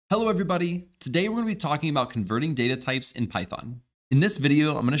Hello everybody! Today we're going to be talking about converting data types in Python. In this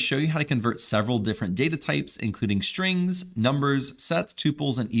video, I'm going to show you how to convert several different data types, including strings, numbers, sets,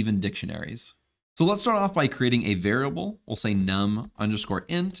 tuples, and even dictionaries. So let's start off by creating a variable. We'll say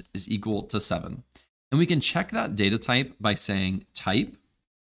num_int is equal to 7. And we can check that data type by saying type,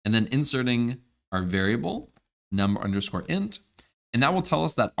 and then inserting our variable num_int. And that will tell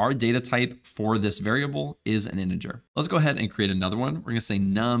us that our data type for this variable is an integer. Let's go ahead and create another one. We're going to say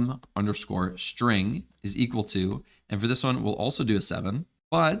num_string is equal to, and for this one, we'll also do a 7,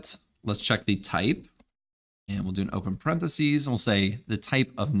 but let's check the type and we'll do an open parentheses and we'll say the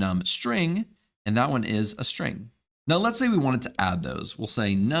type of num string, and that one is a string. Now let's say we wanted to add those. We'll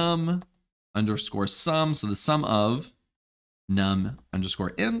say num_sum, so the sum of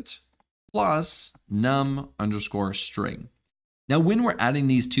num_int plus num_string. Now, when we're adding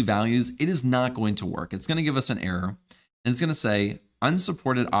these two values, it is not going to work. It's going to give us an error, and it's going to say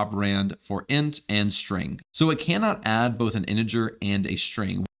unsupported operand for int and string. So it cannot add both an integer and a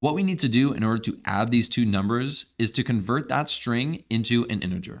string. What we need to do in order to add these two numbers is to convert that string into an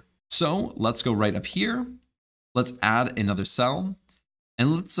integer. So let's go right up here. Let's add another cell,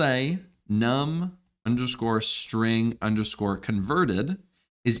 and let's say num_string_converted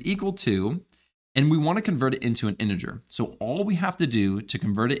is equal to, and we want to convert it into an integer. So all we have to do to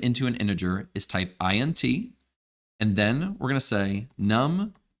convert it into an integer is type int, and then we're going to say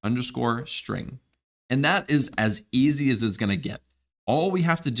num_string. And that is as easy as it's going to get. All we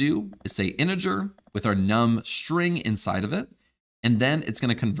have to do is say integer with our num string inside of it, and then it's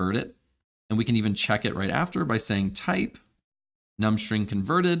going to convert it. And we can even check it right after by saying type num_string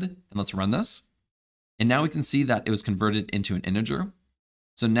converted, and let's run this. And now we can see that it was converted into an integer.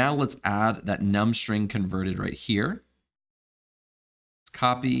 So now let's add that num string converted right here. Let's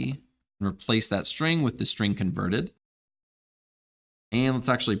copy and replace that string with the string converted. And let's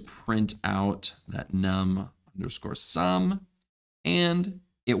actually print out that num_sum, and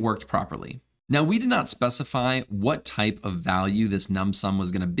it worked properly. Now we did not specify what type of value this num_sum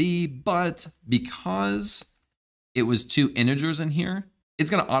was going to be, but because it was two integers in here, it's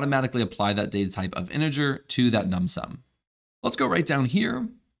going to automatically apply that data type of integer to that num_sum. Let's go right down here.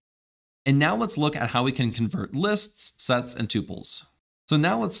 And now let's look at how we can convert lists, sets, and tuples. So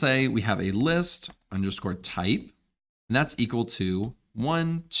now let's say we have a list_type, and that's equal to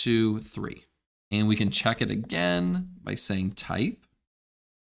 1, 2, 3. And we can check it again by saying type,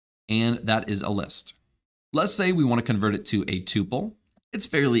 and that is a list. Let's say we want to convert it to a tuple. It's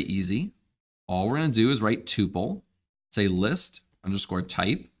fairly easy. All we're going to do is write tuple, say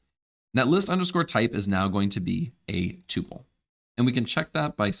list_type. That list_type is now going to be a tuple. And we can check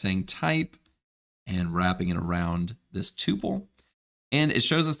that by saying type and wrapping it around this tuple. And it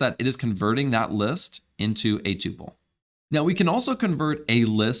shows us that it is converting that list into a tuple. Now we can also convert a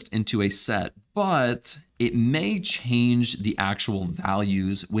list into a set, but it may change the actual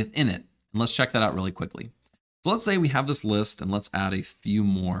values within it. And let's check that out really quickly. So let's say we have this list, and let's add a few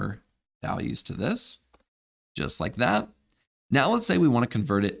more values to this, just like that. Now let's say we want to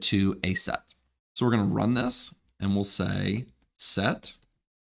convert it to a set. So we're going to run this, and we'll say set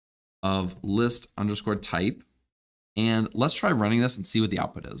of list_type. And let's try running this and see what the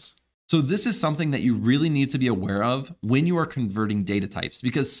output is. So this is something that you really need to be aware of when you are converting data types,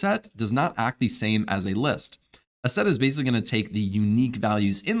 because set does not act the same as a list. A set is basically going to take the unique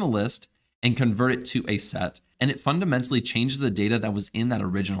values in the list and convert it to a set, and it fundamentally changes the data that was in that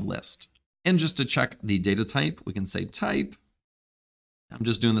original list. And just to check the data type, we can say type. I'm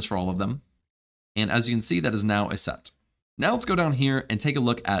just doing this for all of them. And as you can see, that is now a set. Now let's go down here and take a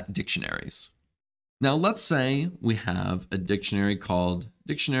look at dictionaries. Now let's say we have a dictionary called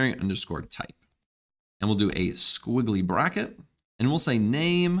dictionary_type. And we'll do a squiggly bracket, and we'll say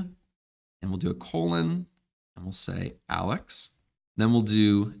name, and we'll do a colon, and we'll say Alex. Then we'll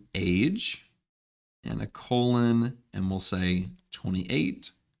do age, and a colon, and we'll say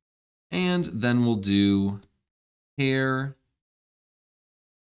 28. And then we'll do hair,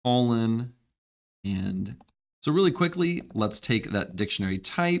 colon, and so really quickly, let's take that dictionary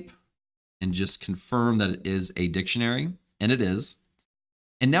type and just confirm that it is a dictionary, and it is.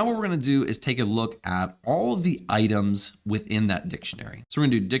 And now what we're going to do is take a look at all of the items within that dictionary. So we're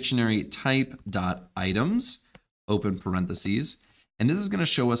going to do dictionary type.items, open parentheses, and this is going to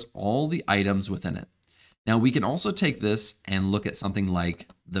show us all the items within it. Now we can also take this and look at something like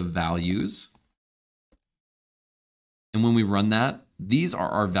the values. And when we run that, these are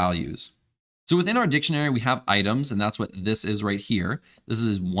our values. So within our dictionary, we have items, and that's what this is right here. This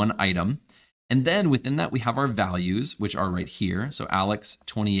is one item. And then within that, we have our values, which are right here. So Alex,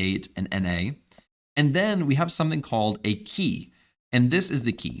 28, and NA. And then we have something called a key. And this is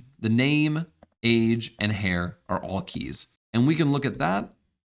the key. The name, age, and hair are all keys. And we can look at that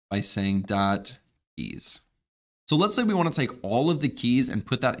by saying dot keys. So let's say we want to take all of the keys and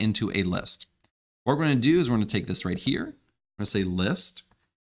put that into a list. What we're going to do is we're going to take this right here. We're going to say list.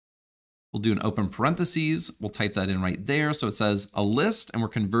 We'll do an open parentheses. We'll type that in right there. So it says a list, and we're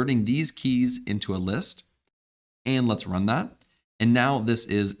converting these keys into a list. And let's run that. And now this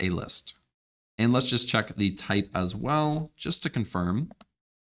is a list. And let's just check the type as well, just to confirm.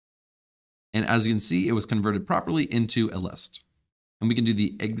 And as you can see, it was converted properly into a list. And we can do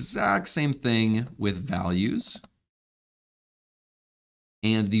the exact same thing with values.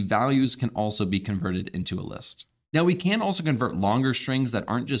 And the values can also be converted into a list. Now we can also convert longer strings that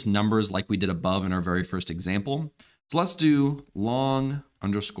aren't just numbers like we did above in our very first example. So let's do long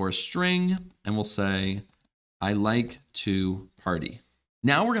underscore string, and we'll say, I like to party.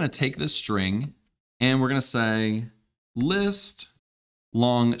 Now we're going to take this string and we're going to say list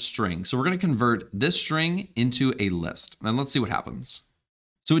long string. So we're going to convert this string into a list. And let's see what happens.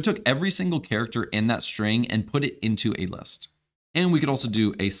 So it took every single character in that string and put it into a list. And we could also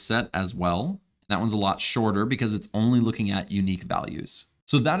do a set as well. That one's a lot shorter because it's only looking at unique values.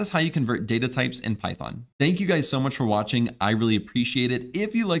 So that is how you convert data types in Python. Thank you guys so much for watching. I really appreciate it.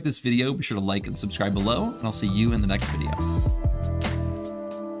 If you like this video, be sure to like and subscribe below, and I'll see you in the next video.